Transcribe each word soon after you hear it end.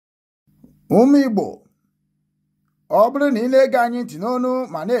Ụmụ Igbo, ọ bụrụ na ị na-ege anyị ntị n'onu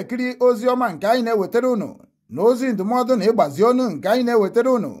ma na-ekiri ozi ọma nke anyị na-ewetara unu na ozi ndụmọdụ na ịgbazi ọnụ nke anyị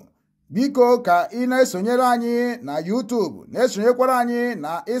na-ewetara unu, biko ka ị na-esonyere anyị na YouTube, na-esonyekwara anyị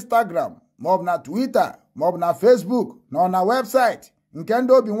na Instagram maọbụ na Twitter maọbụ na Facebook na webụsaịtị nke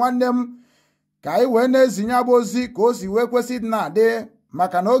ndị Obinwannem, ka anyị wee na-ezinye abụ ozi ka o si wee kwesị dị na-adị,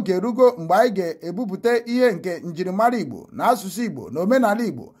 maka na oge erugo mgbe anyị ga-ebupụta ihe nke njirimara Igbo na asụsụ Igbo na omenala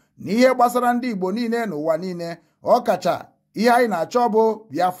Igbo na ihe gbasara ndị Igbo niile n'ụwa niile, ọkacha ihe anyị na-achọ bụ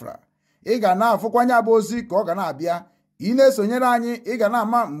Biafra. Ị ga na-afụkwanye abụ ozi ka ọ ga na-abịa. Ị na-esonyere anyị, ị ga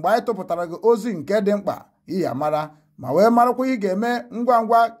na-ama mgbe anyị tụpụtara gị ozi nke dị mkpa ị ya mara, ma wee marakwa ị ga-eme ngwa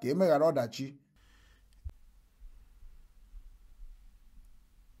ngwa ka emeghara ọdachi.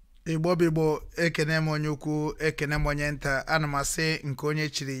 Igbo bigbo, ekene m onye ukwu, ekene m onye nta. Ana m asị nke onye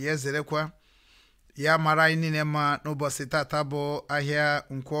chiri ya ezerekwa, ya mara anyị niile mma n'ụbọchị tata bụ ahịa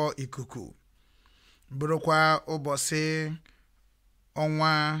Nkwọ Ikuku, bụrụkwa ụbọchị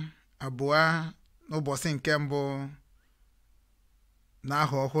ọnwa abụọ n'ụbọchị nke mbụ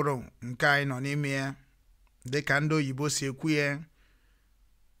n'ahọ ọhụrụ nke anyị nọ n'ime ya, dịka ndị oyibo si ekwu ya,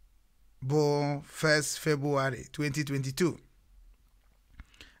 bụ 1st February 2022.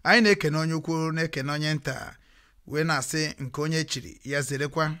 Anyị na-ekene onye ukwu, na-ekene onye nta, wee na-asị nke onye chiri ya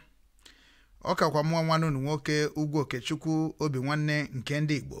zerekwa. Ọ kakwa mụọ nwanne unu nwoke Ugwu Okechukwu Obinwanne nke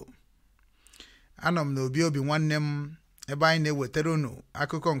ndị Igbo. Anọ m n'obi Obinwannem, ebe anyị na-ewetara unu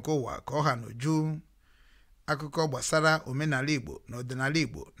akụkọ nke ụwa ka ọha n'uju, akụkọ gbasara omenala Igbo na ọdịnala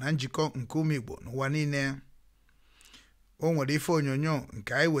Igbo na njikọ nke ụmụ Igbo n'ụwa niile. O nwere ife onyonyo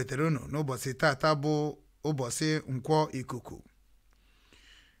nke anyị wetara unu n'ụbọchị tata bụ ụbọchị Nkwọ Ikuku.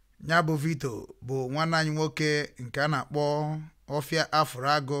 Ya bụ Vito bụ nwanne anyị nwoke nke a na-akpọ Ofia Afulu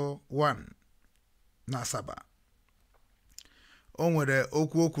Agu 1 na Asaba. O nwere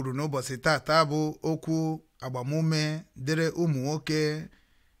okwu o kwuru n'ụbọchị tata bụ okwu agbamume dịrị ụmụ nwoke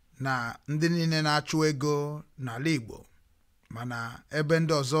na ndị niile na-achụ ego n'ala Igbo, mana ebe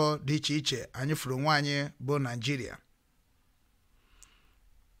ndị ọzọ dị iche iche anyị fụrụ nwaanyị bụ Naịjirịa.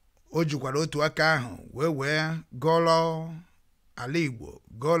 O jikwara otu aka ahụ wee gọlọ ala Igbo,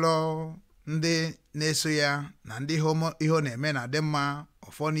 gọlọ ndị na-eso ya na ndị ihe ọ na-eme na adị mma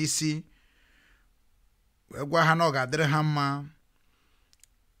ọfọ n'isi, wee gwa ha na ọ ga-adịrị ha mma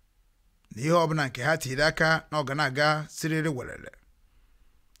na ihe ọbụla nke ha tiri aka na ọ ga na-aga siriri werere.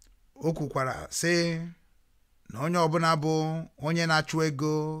 O kwukwara sị na onye ọbụla bụ onye na-achụ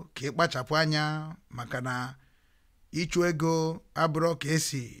ego ka ịkpachapụ anya, maka na ịchụ ego abụrụ ka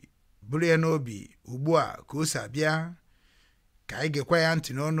esi buru ya n'obi ugbu a ka o si abịa. Ka anyị gekwa ya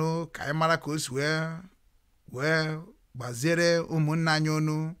ntị n'ọnụ, ka anyị mara ka o si wee gbaziere ụmụnna anyị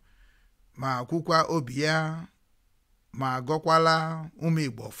ọnụ, ma kwukwa obi ya, ma gọkwala ụmụ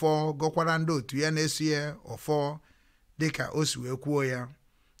Igbo ọfọ, gọkwara ndị otu ya na-eso ya ọfọ dịka o si wee kwuo ya.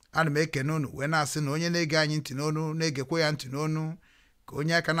 Ana m ekene unu wee na-asị na onye na-ege anyị ntị n'ọnụ, na-egekwa ya ntị n'ọnụ, ka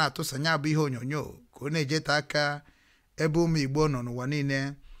onye aka na-atụsanye abụ ihe onyonyo, ka ọ na-ejeta aka ebe ụmụ Igbo nọ n'ụwa niile,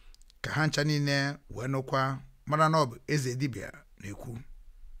 ka ha ncha niile wee nụkwa mara na ọ bụ eze dibịa na-ekwu.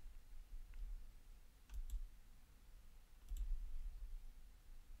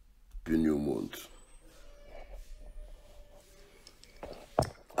 Happy New Month.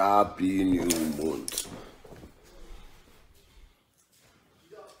 Happy New Month.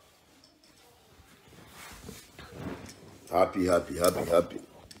 Happy.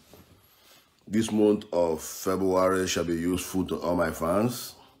 This month of February shall be useful to all my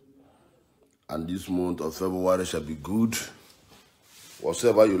fans. And this month of February shall be good.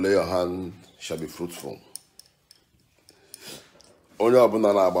 Whatever you lay your hand shall be fruitful. Onye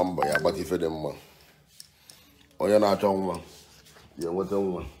ọbụla na-agba mbọ ya agbata ife dị mma. Onye na-achọ nwa ga-enweta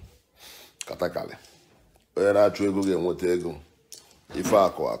nwa katakali. Onye na-achọ ego ga-enweta ego. Ife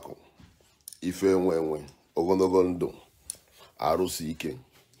akụ, ife enwe, ogologo ndụ, arụsị ike.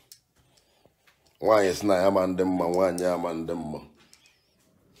 Nwaanyị sị na ya ma ndị mma, nwaanyị ama ndị mma.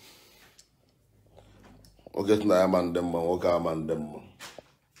 Nwoke sị na ya ma ndị mma, nwoke ama ndị mma.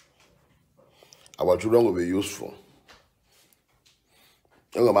 Our children will be useful.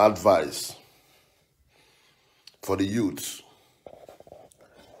 I'm going to advise for the youth.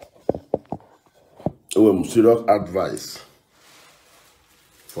 Serious advice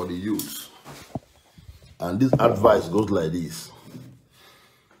for the youth. And this advice goes like this.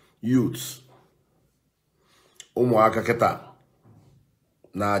 Youths, ụmụaka kịta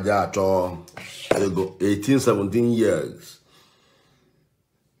na-aja achọ ego 18, 17 years,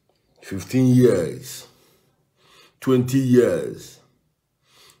 15 years, 20 years,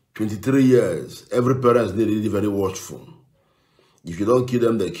 23 years. Every parent is really very watchful. If you don't kill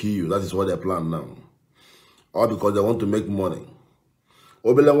them, they kill you. That is what they plan now. All because they want to make money.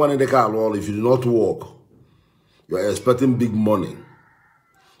 If you do not work, you are expecting big money.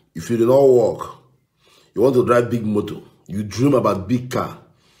 If you do not work, you want to drive big motor. You dream about big car.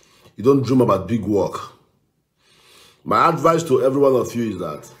 You don't dream about big work. My advice to every one of you is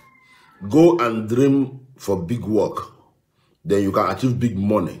that go and dream for big work. Then you can achieve big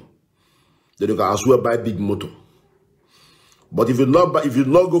money. Then you can as well buy big motor. But if you not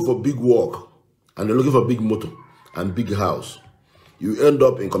go for big work and you're looking for big motor and big house, you end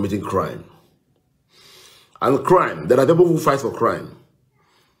up in committing crime. And crime, there are people who fight for crime.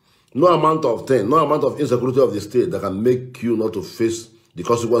 No amount of thing, no amount of insecurity of the state that can make you not to face the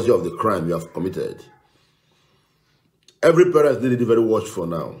consequences of the crime you have committed. Every parent needs to be very watchful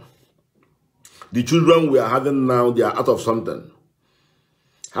now. The children we are having now, they are out of something.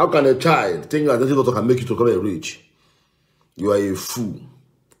 How can a child think that this doctor can make you to become a rich? You are a fool.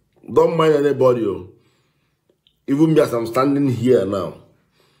 Don't mind anybody. Even me as I'm standing here now,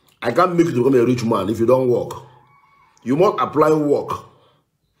 I can't make you to become a rich man if you don't work. You must apply work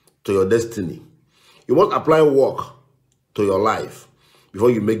to your destiny. You must apply work to your life before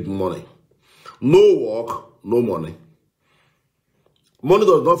you make money. No work, no money. Money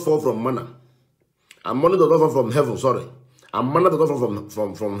does not fall from manna. And money does not fall from heaven, sorry. And manna does not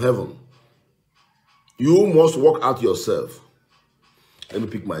fall from heaven. You must work out yourself. Let me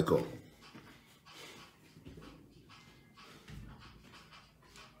pick my call.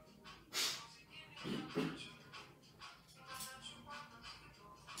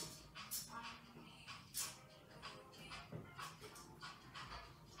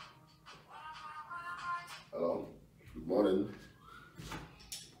 Hello. Good morning.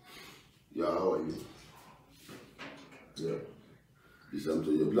 Yeah, how are you? Yeah. Listen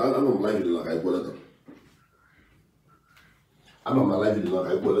to you. I'm on live video like I call it. I'm on my live video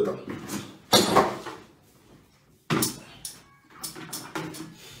like I call it.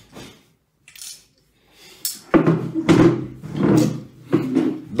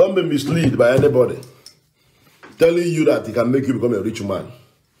 Don't be misled by anybody telling you that he can make you become a rich man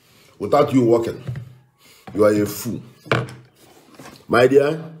without you working. You are a fool. My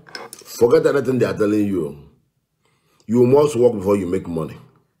dear, forget anything they are telling you. You must work before you make money.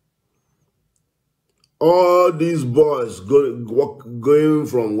 All these boys going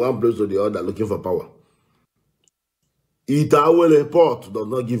from one place to the other looking for power. Itawele Port does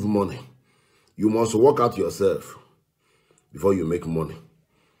not give money. You must work out yourself before you make money.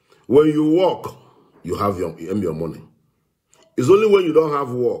 When you work, you earn your money. It's only when you don't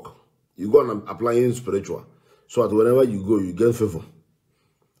have work, you go and apply in spiritual, so that whenever you go, you get favor.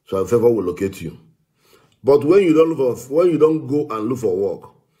 So favor will locate you. But when you don't go and look for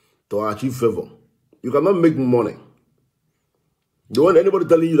work to achieve favor, you cannot make money. Don't want anybody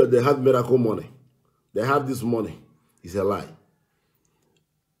telling you that they have miracle money, they have this money, it's a lie.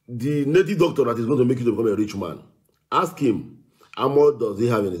 The native doctor that is going to make you to become a rich man, ask him how much does he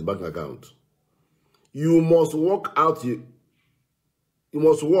have in his bank account. You must work out. You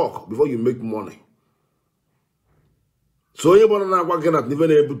must work before you make money. So anybody not working at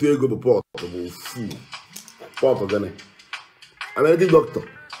even able to go to port again. I'm a native doctor,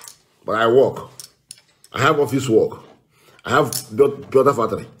 but I work. I have office work. I have builder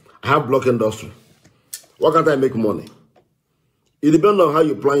factory. I have block industry. Why can't I make money? It depends on how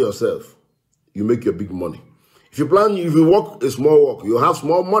you plan yourself. You make your big money. If you work a small work, you have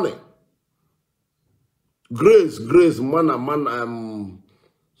small money. Grace,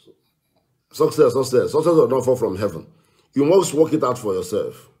 success will not fall from heaven. You must work it out for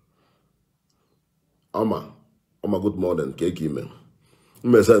yourself. Oma, good morning, Keki man. You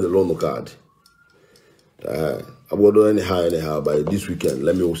may send the loan card. I will do anyhow by this weekend.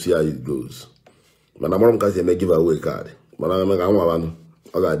 Let me see how it goes. But I'm going to give away card. But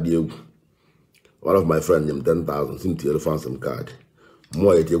I got deal. One of my friends, 10,000, seem to find some card.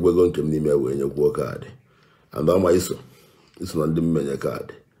 More we're going to name when you work card. And I'm my issue. It's not the many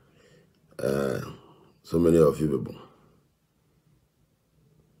card. So many of you people.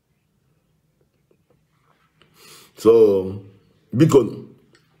 So, Beacon,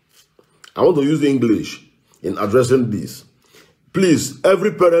 I want to use English in addressing this. Please,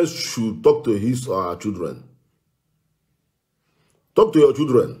 every parent should talk to his or her children. Talk to your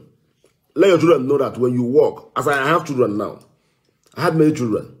children. Let your children know that when you work, as I have children now, I have many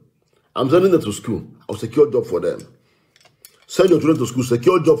children. I'm sending them to school. I'll secure job for them. Send your children to school,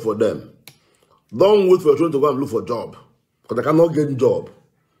 secure job for them. Don't wait for your children to go and look for a job, because they cannot get a job.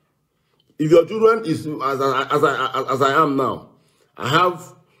 If your children is as I am now, I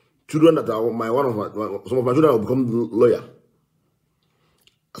have children that are some of my children will become lawyer.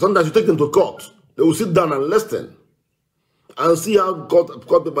 Sometimes you take them to court. They will sit down and listen and see how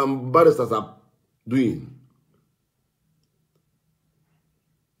court and barristers are doing.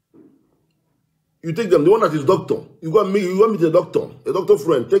 You take them, the one that is doctor. You go and meet a doctor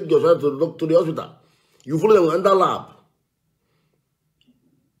friend. Take your child to the hospital. You follow them under lab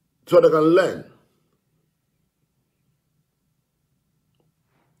so they can learn.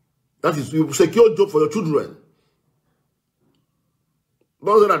 That is, you secure job for your children.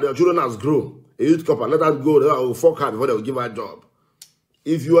 Don't say that their children has grown. A youth couple, let us go. They will fuck her before they will give her a job.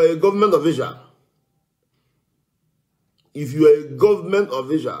 If you are a government official,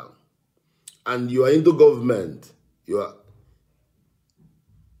 and you are into government, you are,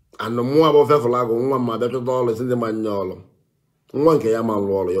 and the more about your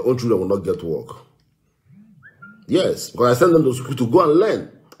own children will not get work. Yes, because I send them to school to go and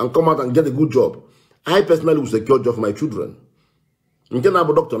learn and come out and get a good job. I personally will secure a job for my children. That's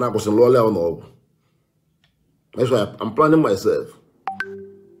why I'm planning myself.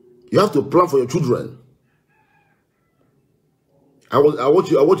 You have to plan for your children. I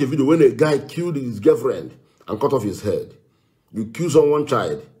watch a video when a guy killed his girlfriend and cut off his head. You kill someone's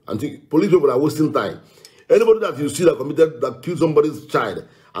child and think police people are wasting time. Anybody that you see that killed somebody's child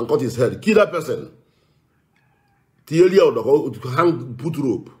and cut his head, kill that person. Put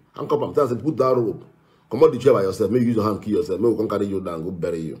rope, handcuff him, and put that rope. Come out the chair by yourself. Maybe use your hand, kill yourself. Maybe we can carry you down, go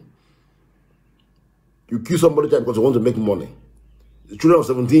bury you. You kill somebody's child because you want to make money. The children of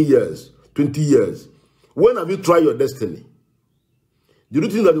 17 years, 20 years. When have you tried your destiny? Do you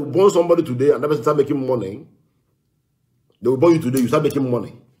think that you born somebody today and that person start making money? They will born you today, you start making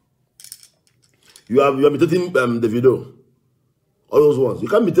money. You are imitating the video. All those ones. You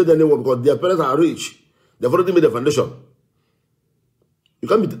can't imitate anyone because their parents are rich. They've already made a foundation. You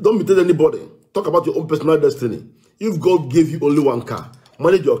can't don't imitate anybody. Talk about your own personal destiny. If God gave you only one car,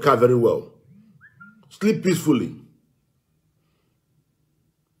 manage your car very well. Sleep peacefully.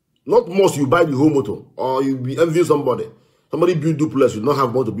 Not most you buy the whole motor or you be envying somebody. Somebody build duplex, you don't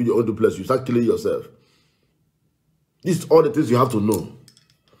have money to build your own duplex, you start killing yourself. These are all the things you have to know.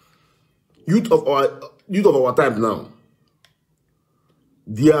 Youth of our time now,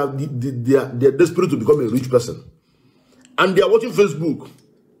 they are desperate to become a rich person. And they are watching Facebook,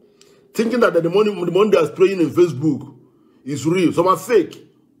 thinking that the money they are spraying in Facebook is real. Some are fake.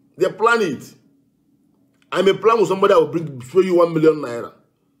 They plan it. I may plan with somebody that will spray you 1 million naira.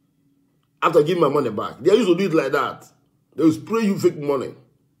 After giving my money back. They used to do it like that. They will spray you fake money.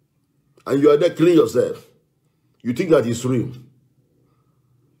 And you are there killing yourself. You think that it's real.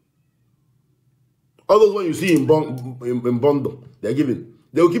 All those ones you see in bundle, they're giving.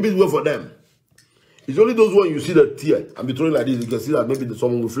 They will keep it well for them. It's only those ones you see that tear and be throwing like this. You can see that maybe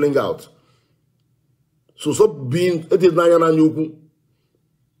someone will fling out. So stop being,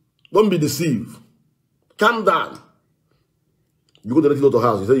 don't be deceived. Calm down. You go to the little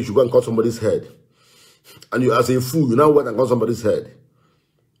house, you say you should go and cut somebody's head. And you, as a fool, you now went and cut somebody's head.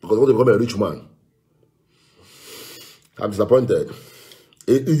 Because you want to become a rich man. I'm disappointed.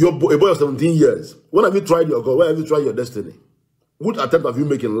 A boy of 17 years. When have you tried your God? When have you tried your destiny? What attempt have you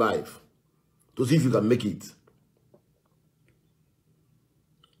made in life to see if you can make it?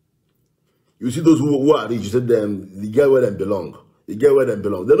 You see those who are rich, you said them, they get where they belong. They get where they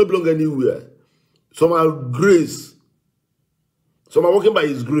belong. They don't belong anywhere. Some are grace. Some are walking by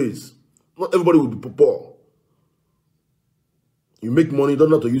his grace. Not everybody will be poor. You make money, you don't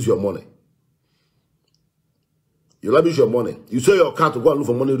know how to use your money. You lavish your money. You sell your car to go and look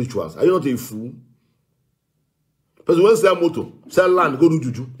for money rituals. Are you not a fool? Because when you sell motor, sell land, go do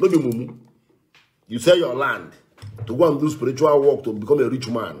juju. No be mumu. You sell your land to go and do spiritual work to become a rich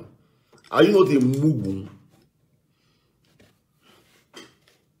man. Are you not a mugu?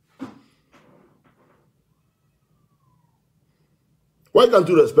 Why can't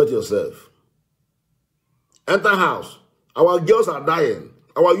you respect yourself? Enter house. Our girls are dying.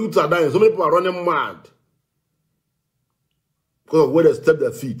 Our youths are dying. So many people are running mad because of where they step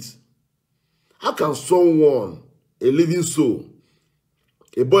their feet. How can someone, a living soul,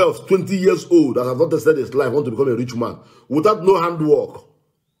 a boy of 20 years old that has not tested his life, want to become a rich man without no handwork,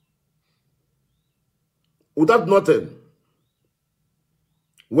 without nothing?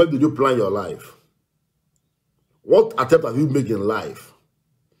 When did you plan your life? What attempt have you made in life?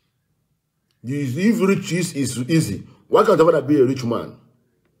 If riches is easy, why can't you be a rich man?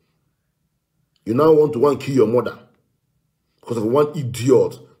 You now want to kill your mother because of one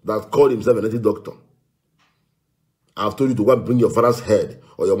idiot that called himself a native doctor. I've told you to go and bring your father's head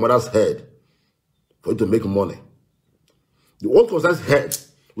or your mother's head for you to make money. What concerns head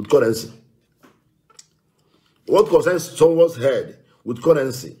with currency? What concerns someone's head with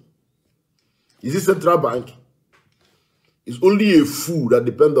currency. Is it central bank? It's only a fool that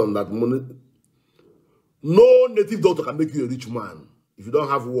depends on that money. No native doctor can make you a rich man if you don't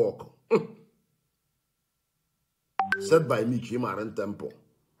have work. Said by me, Marine Temple.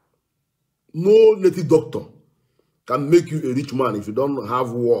 No native doctor can make you a rich man if you don't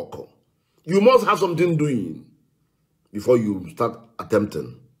have work. You must have something doing before you start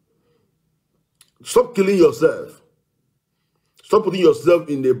attempting. Stop killing yourself. Stop putting yourself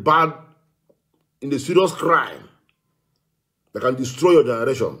in a serious crime that can destroy your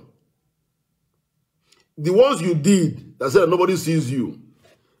generation. The ones you did that said nobody sees you,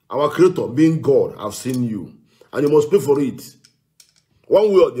 our Creator, being God, have seen you. And you must pay for it.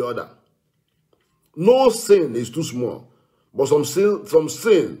 One way or the other. No sin is too small. But some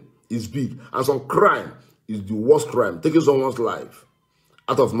sin is big. And some crime is the worst crime. Taking someone's life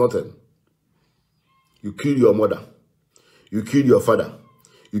out of nothing. You kill your mother. You kill your father.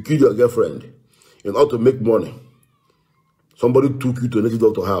 You kill your girlfriend. In order to make money. Somebody took you to a native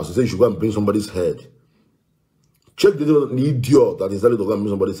doctor's house. He said you should go and bring somebody's head. Check the idiot that is telling you to go and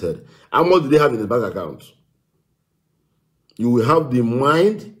bring somebody's head. How much do they have in his bank account? You will have the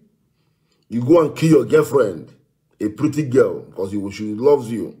mind. You go and kill your girlfriend, a pretty girl, because she loves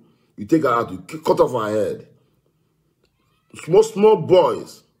you. You take her out, you cut off her head. Small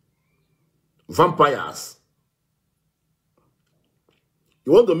boys, vampires.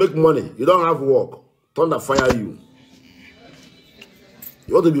 You want to make money, you don't have work. Thunder fire you.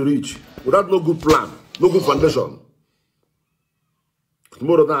 You want to be rich without no good plan, no good foundation.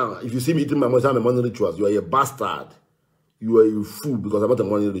 Tomorrow now, if you see me eating my money rituals, you are a bastard. You are a fool because I'm not a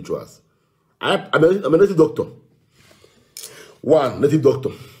money rituals. I'm a native doctor. 1, native doctor.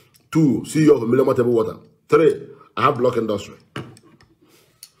 2, CEO of Omenala Table Water. 3, I have block industry.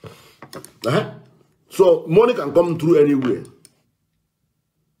 So money can come through anywhere.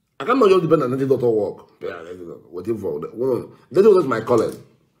 I cannot just depend on native doctor work. Waiting for that's my calling.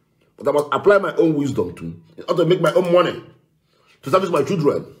 But I must apply my own wisdom to in order to make my own money to service my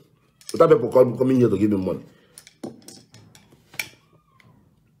children. Without people coming here to give me money.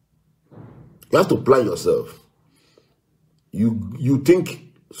 You have to plan yourself. You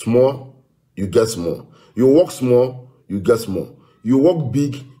think small, you get small. You work small, you get small. You work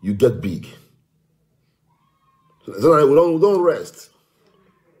big, you get big. So we don't rest.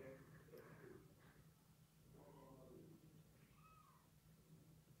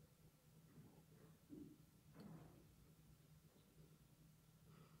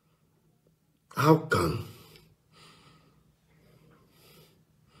 How can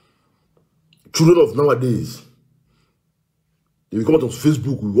children of nowadays, if you come out on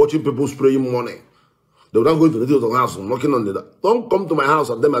Facebook, watching people spraying money, they will not go into the house, knocking on the door. Don't come to my house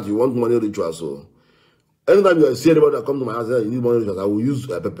and them that you want money rituals. So anytime you see anybody that come to my house and you need money rituals, I will use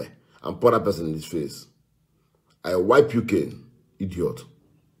a pepper and pour that person in his face. I wipe you, cane, idiot.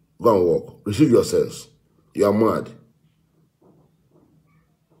 Go and walk. Receive yourselves. You are mad.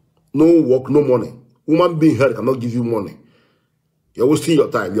 No work, no money. Human being here cannot give you money. You're wasting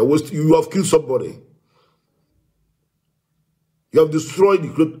your time. You have killed somebody. You have destroyed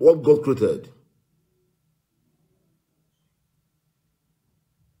what God created.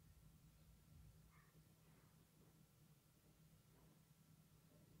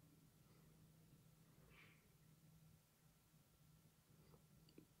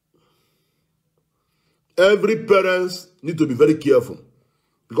 Every parent needs to be very careful.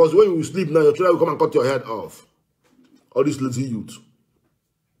 Because when you sleep now, your children will come and cut your head off. All these lazy youth.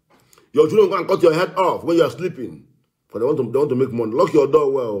 Your children will come and cut your head off when you are sleeping. Because they want to make money. Lock your door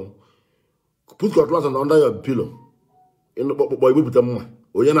well. Put your clothes under your pillow. In the boy, we put them on.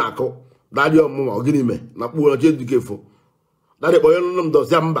 Or you're not called. Daddy or mama or guinea me. Not poor, just careful. Daddy boy, you know,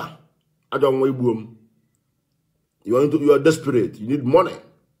 Zamba. I don't want boom. You are desperate. You need money.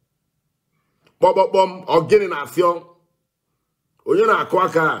 Bom, or getting a fion. Or you're not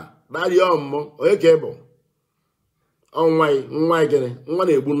quacker. Daddy or mama or your cable. Oh my getting one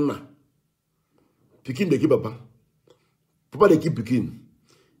a bunna. Picking the keep papa. Papa they keep picking.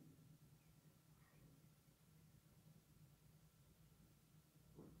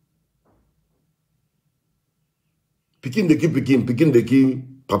 Picking the keep picking the key,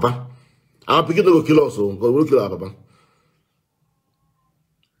 papa. I'll picking to go kill also, because we'll kill our papa.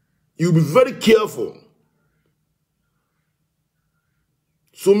 You'll be very careful.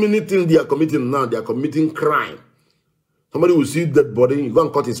 So many things they are committing now, they are committing crime. Somebody will see that body, you go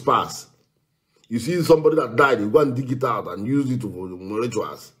and cut his pass. You see somebody that died, you go and dig it out and use it for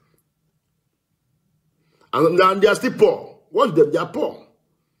rituals. And they are still poor. Watch them, they are poor.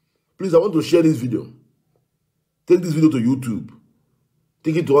 Please, I want to share this video. Take this video to YouTube.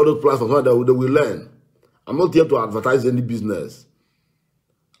 Take it to other platforms so that they will learn. I'm not here to advertise any business.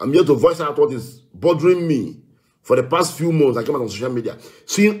 I'm here to voice out what is bothering me. For the past few months, I came out on social media,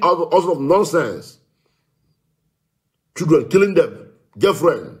 seeing all sorts of nonsense. Children killing them.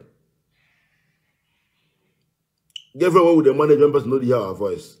 Girlfriend. Girlfriend with the money, one person know they hear our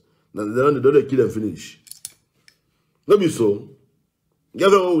voice. Now they don't kill and finish. Not be so.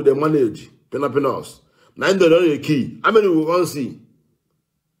 Girlfriend with the manage, penapenos. Now they don't the key. How many we want to see?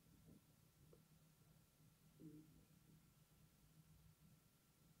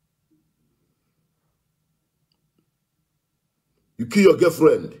 You kill your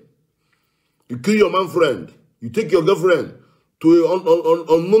girlfriend. You kill your man friend. You take your girlfriend to an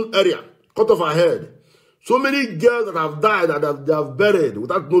unknown area. Cut off her head. So many girls that have died, that they have buried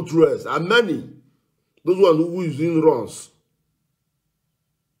without no trace. And many. Those ones who is in runs.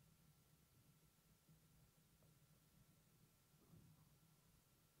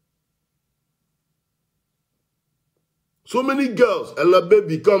 So many girls. Ella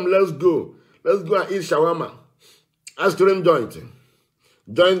baby, come, let's go. Let's go and eat shawarma. Ice cream joint.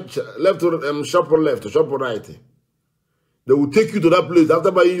 Joint left to shop or left, shop or right. They will take you to that place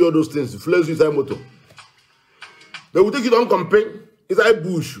after buying you all those things. Flares you inside motor. They will take you down campaign inside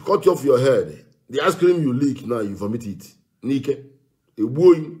bush, cut you off your head. The ice cream you leak, now you vomit it. Nike. A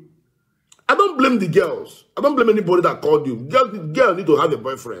boy. I don't blame the girls. I don't blame anybody that called you. Girl need to have a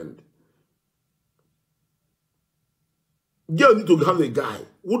boyfriend. Girl need to have a guy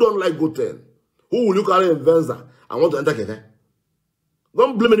who don't like goten. Who will look at an Venza and want to enter Keke.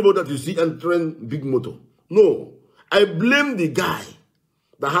 Don't blame anybody that you see entering big motor. No. I blame the guy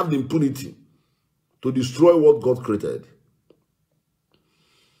that have the impunity to destroy what God created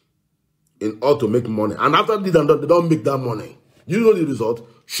in order to make money. And after this and that, they don't make that money. You know the result?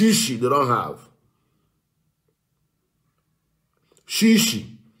 Shishi, they don't have.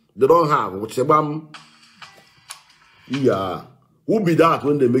 Shishi, they don't have. Which yeah. Who be that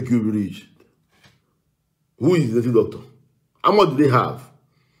when they make you rich? Who is the doctor? How much do they have?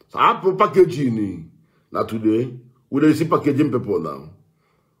 So I have packaging now today. We don't see packaging people now.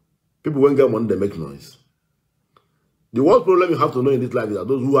 People won't get money, they make noise. The worst problem you have to know in this life is that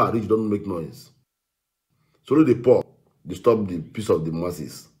those who are rich don't make noise. So the poor disturb the peace of the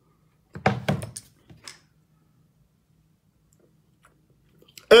masses.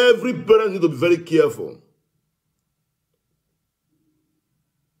 Every parent needs to be very careful.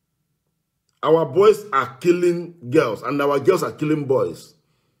 Our boys are killing girls, and our girls are killing boys.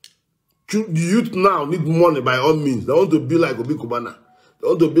 The youth now need money by all means. They want to be like Obi Kubana. They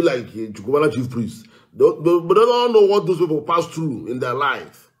want to be like Chukubana chief priest. But they don't know what those people pass through in their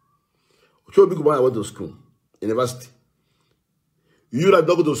life. Obi Kubana went to school, university. You that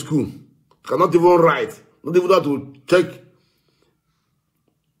don't go to school, cannot even write, not even know to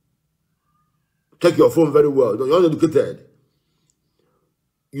check your phone very well. You're uneducated.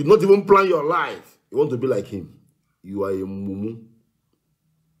 You not even plan your life. You want to be like him. You are a mumu.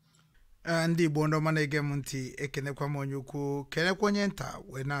 Ndi Igbo ndo mana ege munti ekenekwa monyuku kenekwa nyenta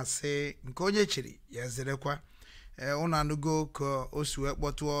wena se nkonye chiri ya zirekwa unanugo ko osu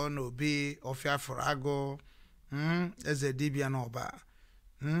ekpotuo na Obi Ofia Afulu Agu eze dibia n'ọba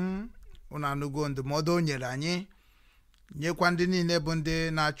unanugo ndụmọdụ nyere anyị nyekwa ndị niile bụ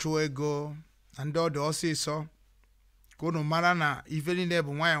ndị na-achụ ego na ndị ọdụ ọsịsọ ka unu mara na ife niile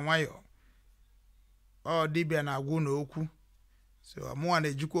bụ nwayọ nwayọ ọ dibia na-agwụ n'okwu. So amụwa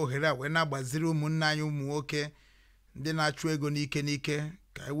na-ejikwa ohere a wee na-agbaziri ụmụnne anyị ụmụ nwoke ndị na-achụ ego n'ike n'ike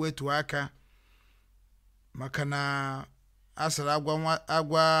ka e wetuo aka maka na asara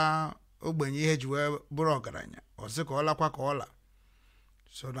agwa ogbenye ihe ji wee bụrụ ọgaranya ọ sị ka ọ lakwa ka ọla.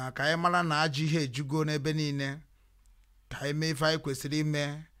 So na ka anyị mara na ajọ ihe ejugo n'ebe niile ka anyị mee ife anyị kwesịrị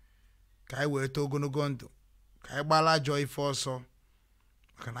ime ka anyị wee too ogologo ndụ ka anyị gbara ajọ ife ọsọ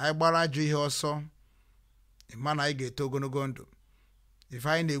maka na anyị gbara ajọ ihe ọsọ ịma na anyị ga-eto ogologo ndụ. Ife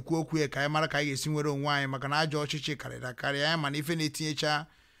anyị na-ekwu okwu ya ka anyị mara ka anyị ga-esi nwere onwe anyị maka na ajọ ọchịchị karịrị akarị anyị mana ife na-etinyecha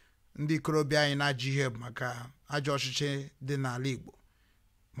ndị ikorobịa anyị na-ajọ ihe maka ajọ ọchịchị dị n'ala Igbo.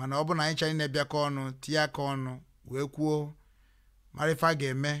 Mana ọ bụ na anyị chanye na-ebịakọ ọnụ tinye aka ọnụ wee kwuo mara ife a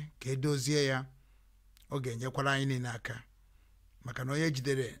ga-eme ka edozie ya ọ ga-enyekwara anyị niile aka maka na onye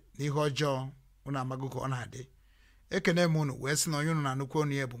jidere n'ihe ọjọọ unu amago ka ọ na-adị. Ekene m unu wee sị na onye unu na-anụkwu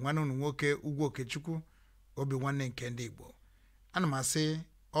ọnụ ya bụ nwanne unu nwoke Ugwu Okechukwu Obinwanne nke ndị Igbo. Ana m asị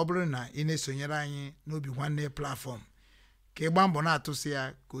ọ bụrụ na ị na-esonyere anyị n'Obinwanne platform ka ịgba mbọ na-atụsị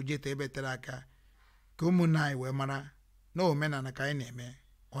ya ka o jete ebe tere aka ka ụmụnne anyị wee mara na omenala ka anyị na-eme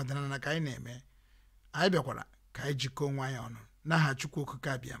ọdịnala ka anyị na-eme. Anyị bịakwara ka anyị jikọọ onwe anyị ọnụ n'aha Chukwu Okike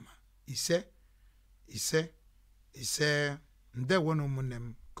Abịama. Ise ise ise. ndewo na ụmụnne m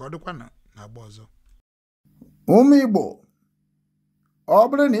ka ọ dịkwa na agba ọzọ. Ụmụ Igbo, ọ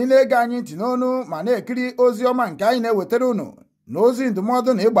bụrụ na ị na-ege anyị ntị n'onu ma na-ekiri ozi ọma nke anyị na-ewetara unu na ozi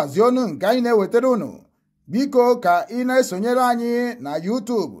ndụmọdụ na ịgbazi ọnụ nke anyị na-ewetara unu, biko ka ị na-esonyere anyị na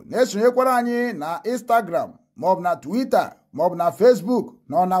YouTube, na-esonyekwara anyị na Instagram maọbụ na Twitter maọbụ na Facebook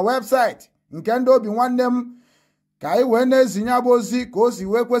na na webụsaịtị nke ndị Obinwanne m, ka anyị wee na-ezinye abụ ozi ka o si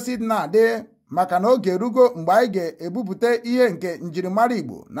wee kwesị dị na-adị, maka na oge erugo mgbe anyị ga-ebupụta ihe nke njirimara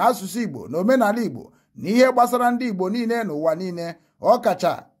Igbo na asụsụ Igbo na omenala Igbo na ihe gbasara ndị Igbo niile n'ụwa niile,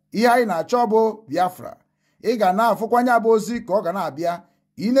 ọkacha ihe anyị na-achọ bụ Biafra. Ị ga na-afụkwanye abụ ozi ka ọ ga na-abịa.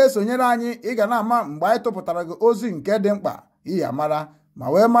 Ị na-esonyere anyị, ị ga na-ama mgbe anyị tụpụtara gị ozi nke dị mkpa iyi amara, ma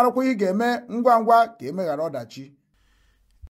wee marakwa ihe ị ga-eme ngwa ngwa ka emeghara ọdachi.